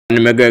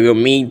Conor McGregor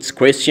meets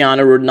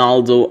Cristiano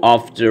Ronaldo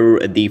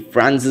after the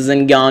Francis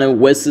Ngannou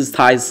vs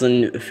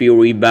Tyson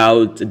Fury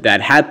bout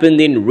that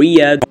happened in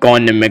Riyadh.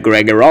 Conor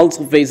McGregor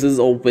also faces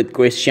off with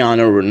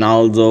Cristiano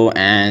Ronaldo,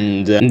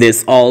 and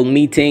this all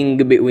meeting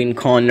between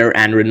Conor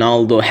and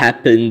Ronaldo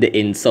happened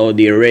in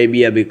Saudi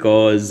Arabia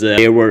because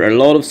there were a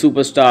lot of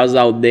superstars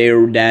out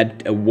there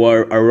that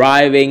were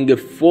arriving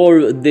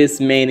for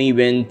this main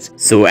event.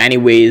 So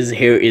anyways,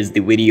 here is the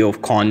video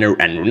of Conor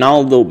and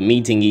Ronaldo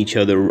meeting each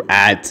other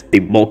at the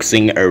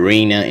boxing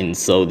arena in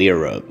Saudi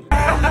Arabia.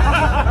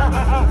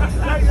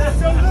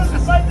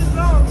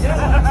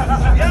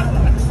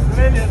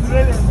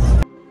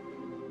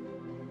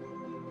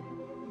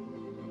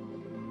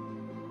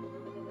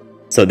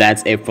 So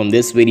that's it from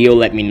this video.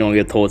 Let me know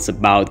your thoughts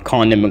about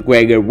Conor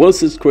McGregor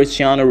versus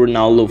Cristiano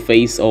Ronaldo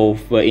face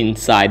off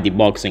inside the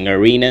boxing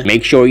arena.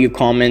 Make sure you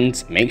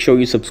comment, make sure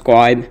you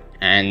subscribe,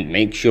 and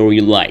make sure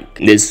you like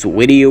this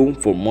video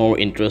for more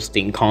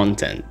interesting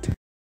content.